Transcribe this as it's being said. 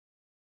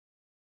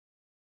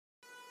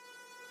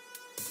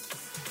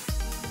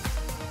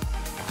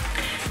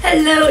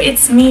Hello,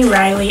 it's me,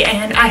 Riley,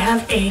 and I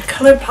have a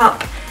ColourPop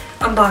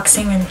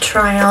unboxing and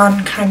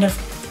try-on kind of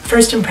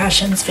first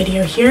impressions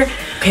video here.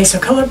 Okay, so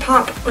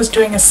ColourPop was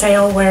doing a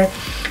sale where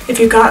if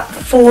you got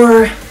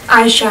 4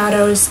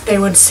 eyeshadows, they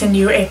would send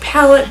you a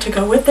palette to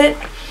go with it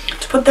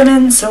to put them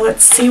in, so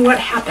let's see what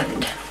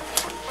happened.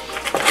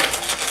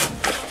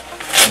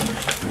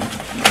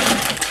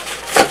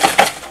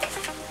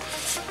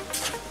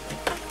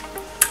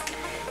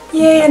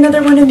 Yay,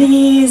 another one of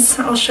these.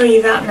 I'll show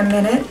you that in a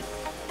minute.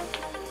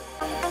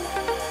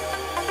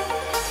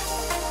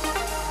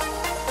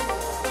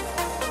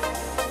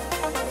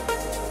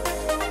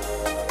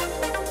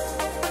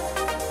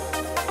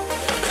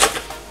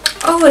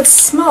 Oh, it's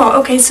small.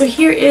 Okay, so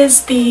here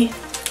is the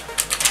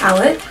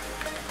palette.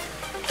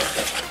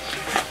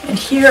 And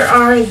here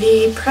are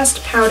the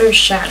pressed powder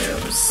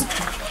shadows.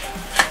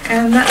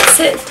 And that's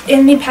it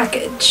in the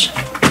package.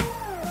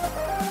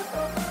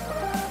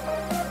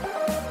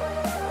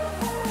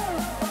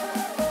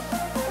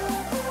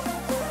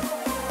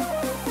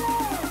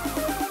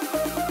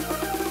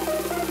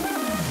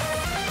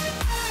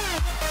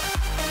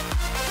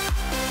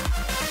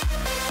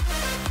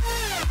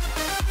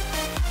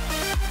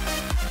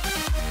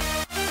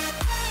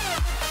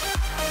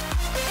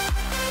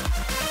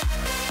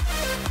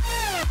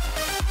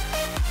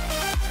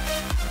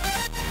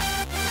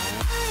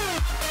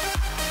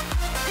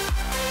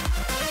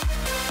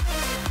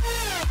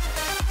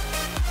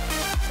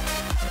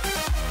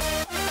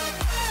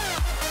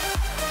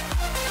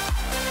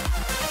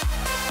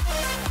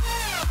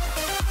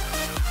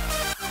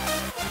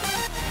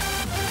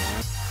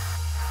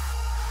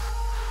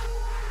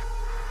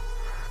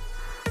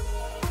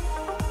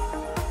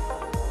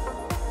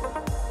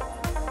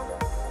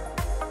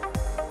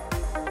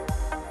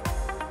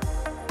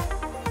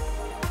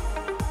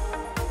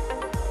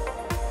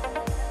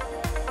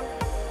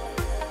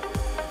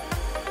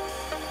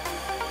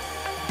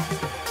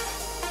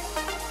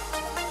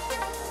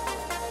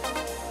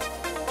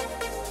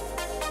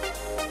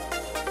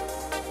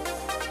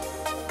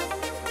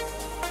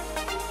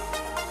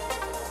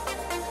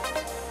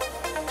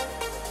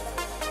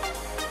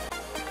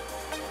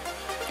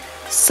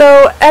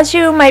 So as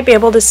you might be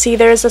able to see,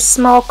 there's a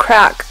small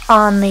crack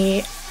on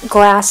the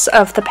glass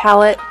of the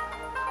palette,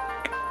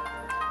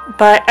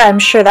 but I'm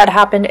sure that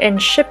happened in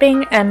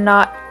shipping and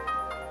not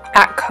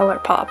at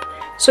ColourPop.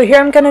 So here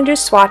I'm going to do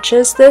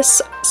swatches.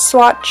 This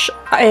swatch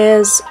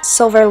is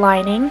Silver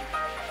Lining,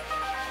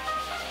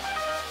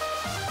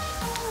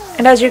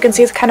 and as you can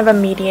see, it's kind of a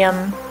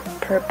medium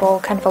purple,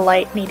 kind of a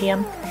light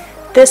medium.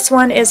 This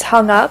one is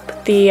Hung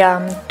Up, the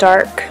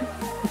dark,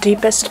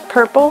 deepest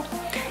purple,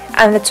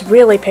 and it's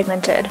really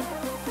pigmented.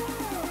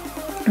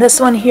 This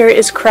one here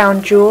is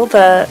Crown Jewel,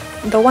 the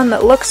one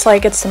that looks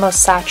like it's the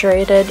most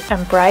saturated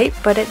and bright,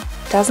 but it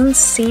doesn't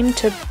seem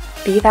to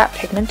be that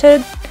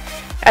pigmented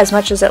as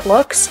much as it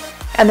looks.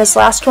 And this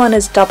last one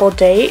is Double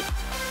Date,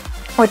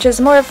 which is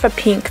more of a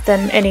pink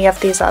than any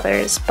of these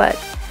others, but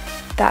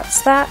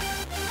that's that.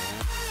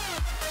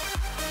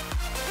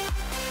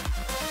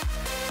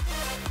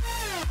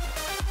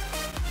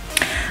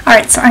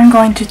 Alright, so I'm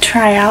going to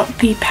try out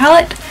the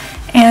palette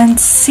and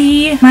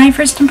see my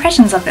first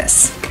impressions of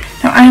this.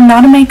 Now, I am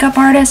not a makeup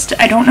artist.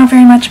 I don't know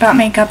very much about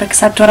makeup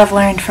except what I've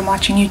learned from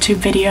watching YouTube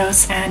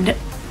videos, and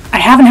I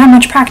haven't had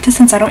much practice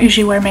since I don't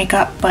usually wear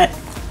makeup, but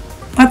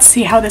let's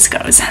see how this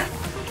goes.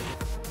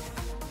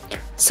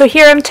 So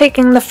here I'm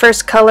taking the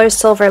first color,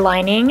 Silver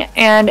Lining,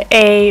 and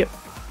a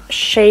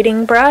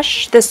shading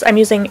brush. I'm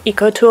using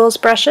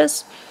EcoTools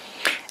brushes,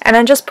 and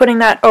I'm just putting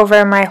that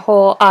over my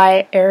whole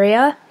eye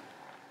area.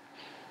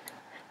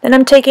 Then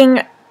I'm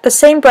taking the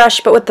same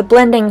brush but with the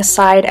blending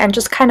side and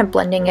just kind of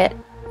blending it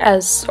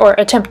or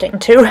attempting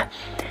to. Now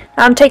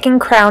I'm taking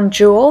Crown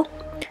Jewel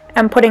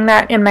and putting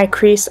that in my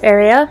crease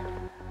area.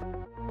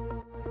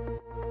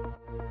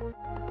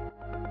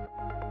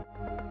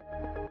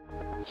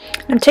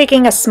 I'm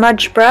taking a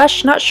smudge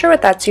brush, not sure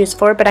what that's used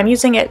for, but I'm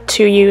using it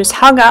to use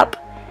Hung Up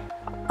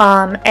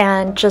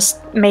and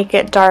just make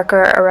it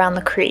darker around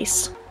the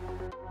crease.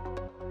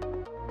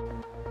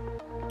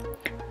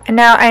 And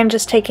now I'm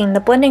just taking the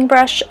blending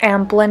brush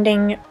and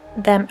blending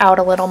them out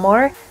a little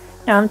more.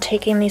 Now I'm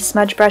taking the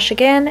smudge brush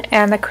again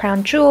and the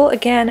Crown Jewel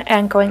again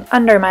and going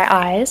under my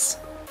eyes.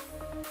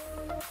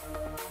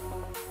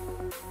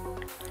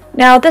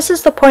 Now this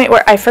is the point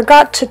where I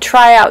forgot to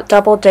try out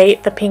Double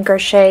Date, the pinker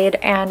shade,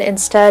 and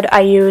instead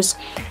I use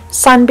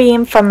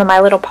Sunbeam from the My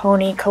Little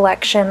Pony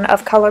collection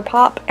of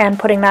ColourPop and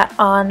putting that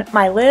on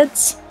my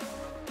lids.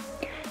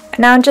 And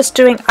now I'm just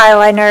doing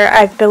eyeliner.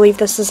 I believe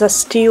this is a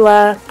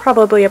Stila,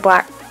 probably a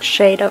black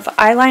shade of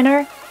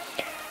eyeliner,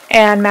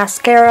 and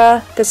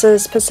mascara. This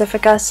is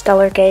Pacifica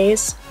Stellar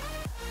Gaze,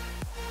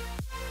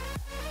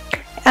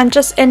 and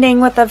just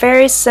ending with a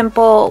very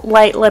simple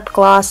light lip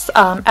gloss,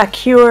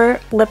 Acure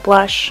lip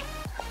blush.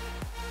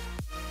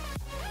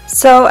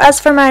 So as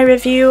for my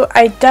review,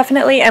 I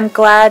definitely am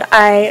glad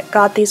I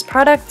got these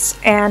products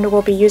and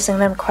will be using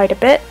them quite a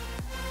bit,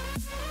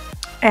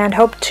 and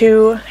hope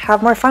to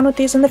have more fun with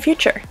these in the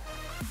future.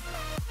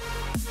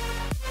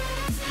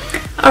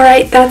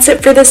 Alright, that's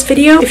it for this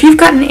video. If you've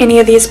gotten any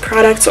of these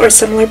products or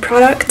similar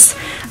products,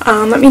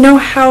 let me know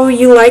how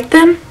you like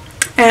them,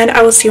 and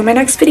I will see you in my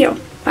next video.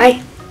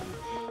 Bye!